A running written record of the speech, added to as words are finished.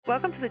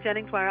Welcome to the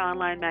Jennings Wire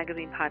Online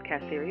Magazine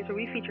podcast series, where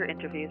we feature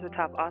interviews with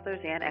top authors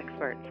and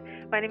experts.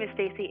 My name is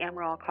Stacey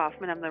Amaral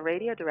Kaufman. I'm the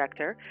radio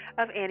director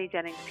of Annie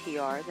Jennings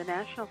PR, the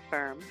national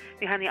firm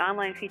behind the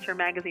online feature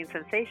magazine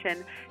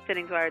sensation,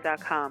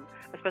 JenningsWire.com,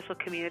 a special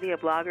community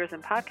of bloggers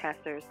and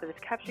podcasters that is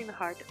capturing the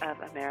heart of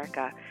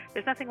America.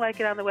 There's nothing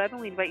like it on the web,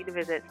 and we invite you to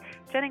visit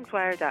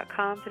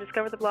JenningsWire.com to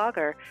discover the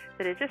blogger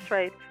that is just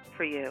right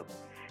for you.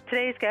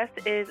 Today's guest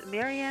is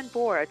Marianne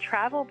Bohr, a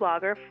travel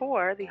blogger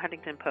for the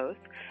Huffington Post,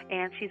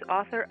 and she's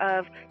author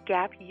of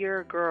Gap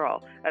Year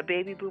Girl, a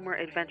baby boomer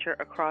adventure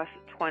across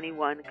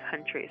 21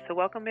 countries. So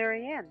welcome,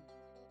 Marianne.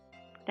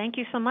 Thank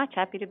you so much.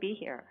 Happy to be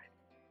here.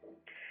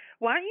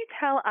 Why don't you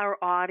tell our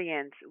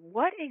audience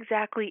what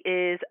exactly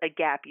is a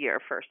gap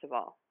year, first of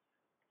all?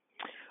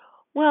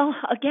 Well,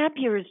 a gap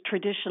year is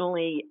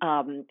traditionally,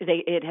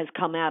 it has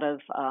come out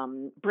of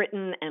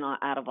Britain and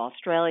out of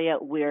Australia,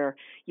 where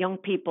young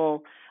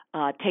people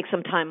take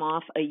some time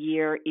off a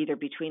year, either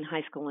between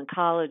high school and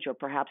college or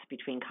perhaps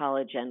between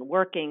college and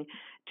working,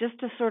 just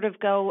to sort of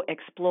go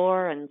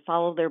explore and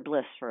follow their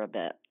bliss for a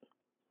bit.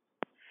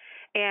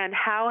 And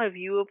how have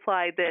you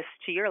applied this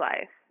to your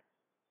life?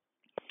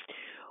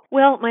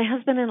 Well, my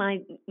husband and I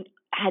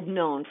had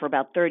known for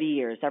about 30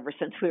 years, ever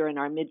since we were in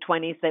our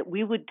mid-20s, that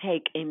we would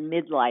take a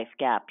midlife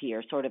gap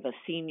year, sort of a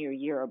senior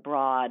year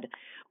abroad,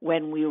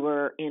 when we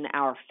were in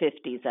our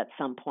 50s at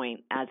some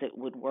point, as it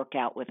would work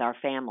out with our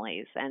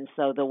families. And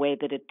so the way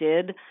that it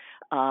did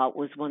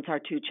was once our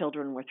two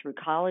children were through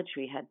college,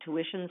 we had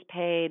tuitions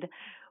paid.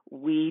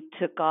 We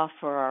took off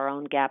for our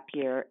own gap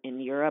year in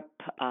Europe,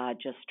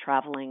 just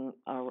traveling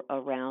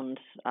around,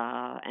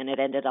 and it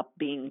ended up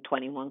being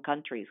 21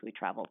 countries we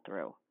traveled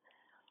through.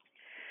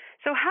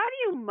 So how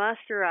do you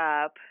muster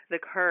up the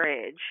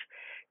courage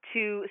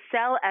to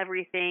sell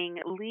everything,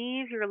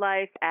 leave your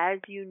life as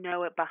you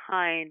know it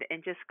behind,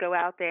 and just go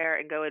out there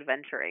and go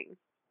adventuring?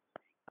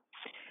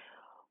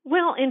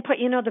 Well,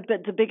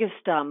 the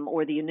biggest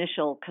or the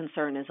initial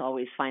concern is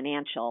always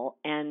financial.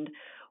 And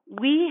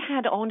we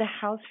had owned a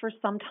house for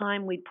some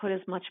time. We'd put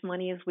as much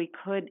money as we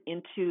could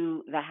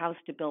into the house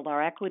to build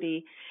our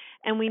equity.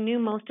 And we knew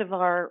most of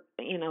our,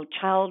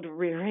 child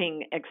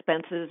rearing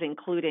expenses,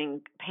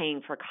 including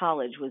paying for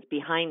college, was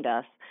behind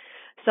us.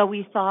 So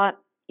we thought,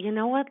 you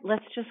know what,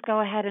 let's just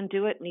go ahead and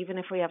do it. And even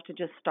if we have to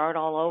just start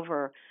all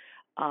over,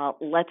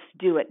 let's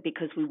do it,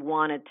 because we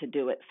wanted to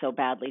do it so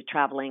badly.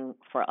 Traveling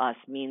for us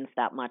means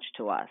that much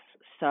to us.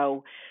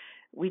 So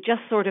we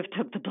just sort of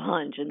took the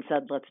plunge and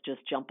said, let's just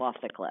jump off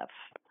the cliff.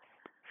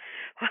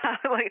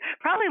 Like,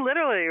 probably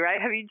literally,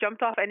 right? Have you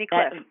jumped off any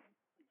cliff?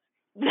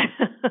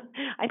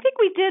 I think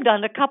we did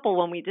on a couple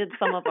when we did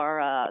some of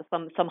our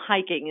some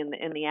hiking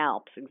in the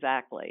Alps.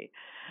 Exactly.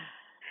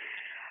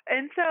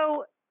 And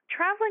so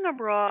traveling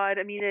abroad,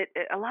 I mean,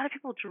 a lot of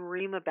people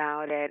dream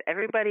about it.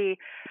 Everybody,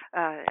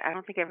 I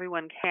don't think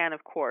everyone can,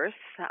 of course,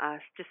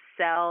 just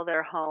sell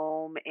their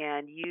home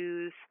and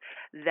use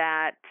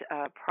that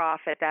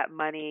profit, that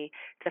money,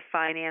 to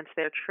finance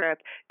their trip.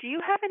 Do you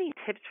have any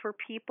tips for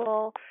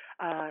people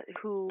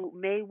who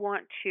may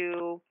want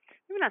to,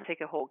 maybe not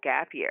take a whole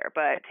gap year,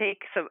 but take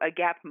a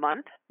gap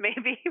month,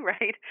 maybe,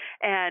 right?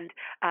 And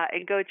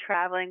go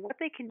traveling, what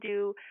they can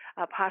do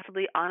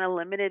possibly on a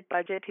limited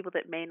budget, people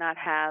that may not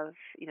have,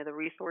 the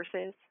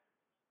resources?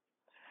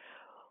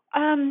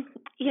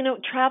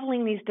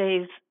 Traveling these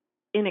days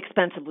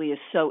inexpensively is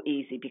so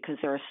easy, because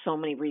there are so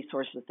many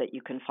resources that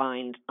you can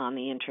find on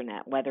the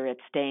internet, whether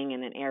it's staying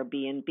in an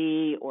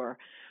Airbnb or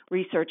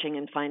researching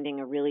and finding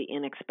a really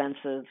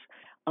inexpensive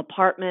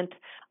apartment.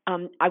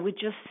 I would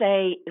just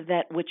say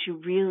that what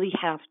you really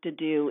have to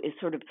do is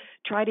sort of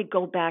try to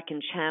go back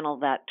and channel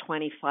that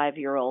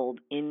 25-year-old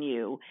in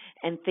you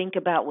and think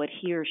about what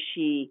he or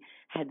she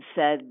had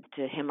said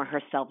to him or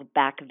herself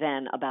back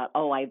then about,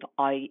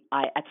 I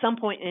at some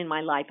point in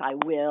my life I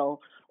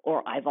will,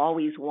 or I've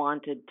always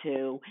wanted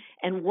to.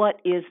 And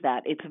what is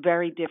that? It's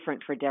very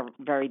different for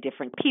very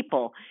different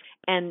people.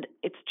 And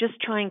it's just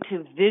trying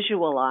to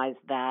visualize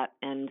that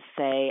and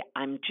say,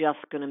 I'm just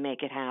going to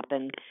make it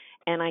happen.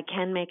 And I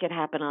can make it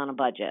happen on a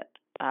budget.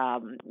 I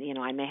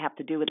may have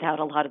to do without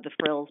a lot of the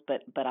frills,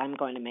 but I'm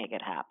going to make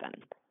it happen.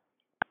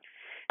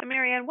 And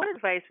Marianne, what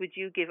advice would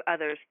you give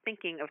others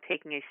thinking of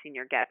taking a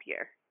senior gap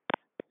year?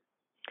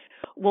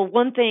 Well,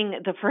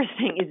 the first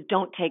thing is,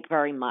 don't take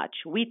very much.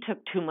 We took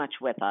too much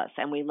with us,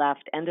 and we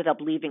ended up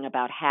leaving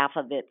about half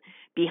of it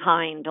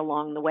behind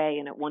along the way.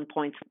 And at one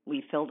point,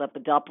 we filled up a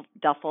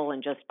duffel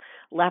and just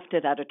left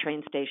it at a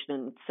train station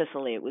in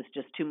Sicily. It was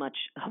just too much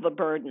of a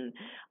burden.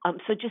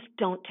 So just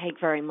don't take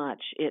very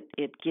much.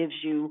 It gives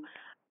you,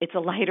 it's a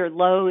lighter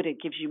load.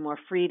 It gives you more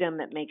freedom.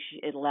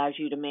 It allows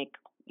you to make,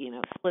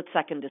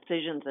 split-second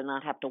decisions and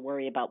not have to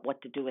worry about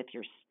what to do with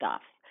your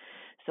stuff.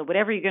 So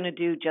whatever you're going to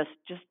do, just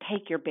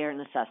take your bare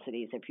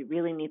necessities. If you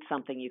really need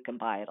something, you can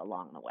buy it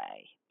along the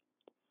way.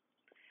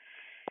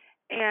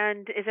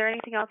 And is there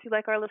anything else you'd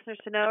like our listeners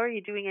to know? Are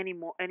you doing any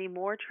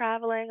more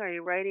traveling? Are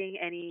you writing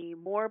any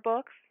more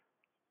books?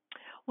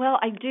 Well,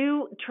 I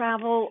do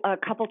travel a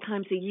couple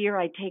times a year.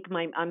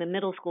 I'm a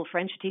middle school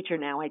French teacher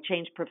now. I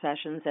change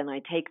professions and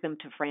I take them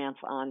to France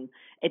on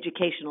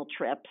educational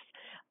trips.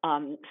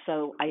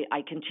 So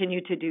I continue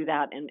to do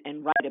that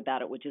and write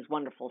about it, which is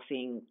wonderful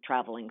seeing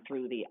traveling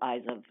through the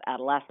eyes of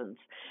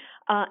adolescents.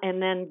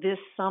 And then this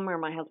summer,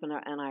 my husband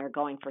and I are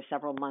going for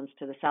several months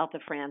to the south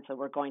of France, and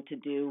we're going to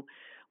do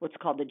what's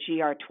called the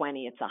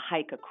GR20. It's a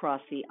hike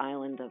across the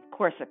island of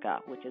Corsica,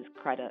 which is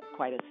quite a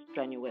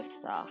strenuous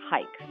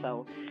hike.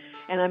 So,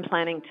 and I'm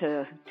planning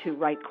to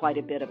write quite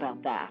a bit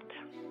about that.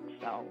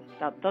 So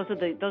those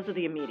are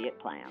the immediate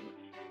plans.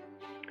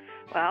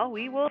 Well,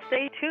 we will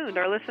stay tuned.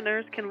 Our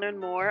listeners can learn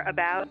more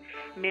about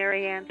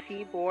Marianne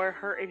Seabour,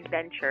 her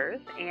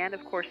adventures, and,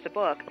 of course, the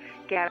book,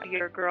 Gap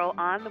Year Girl,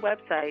 on the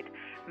website,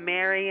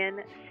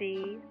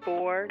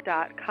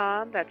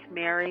 MarianneSeabour.com. That's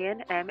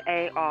Marianne,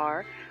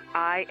 MarianneC,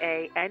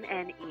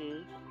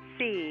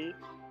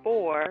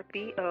 Bohr,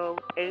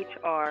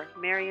 BOHR,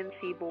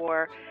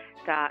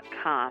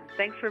 MarianneSeabour.com.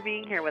 Thanks for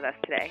being here with us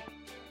today.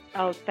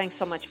 Oh, thanks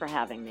so much for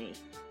having me.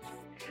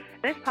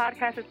 This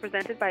podcast is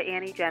presented by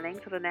Annie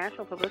Jennings of the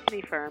national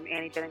publicity firm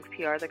Annie Jennings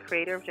PR, the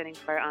creator of Jennings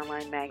Wire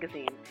Online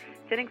magazine.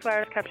 Jennings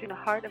Wire is capturing the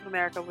heart of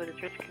America with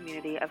its rich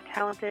community of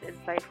talented,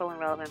 insightful, and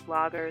relevant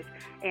bloggers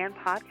and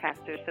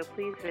podcasters. So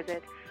please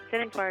visit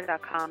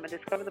JenningsWire.com and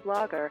discover the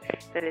blogger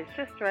that is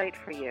just right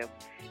for you.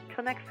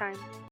 Until next time.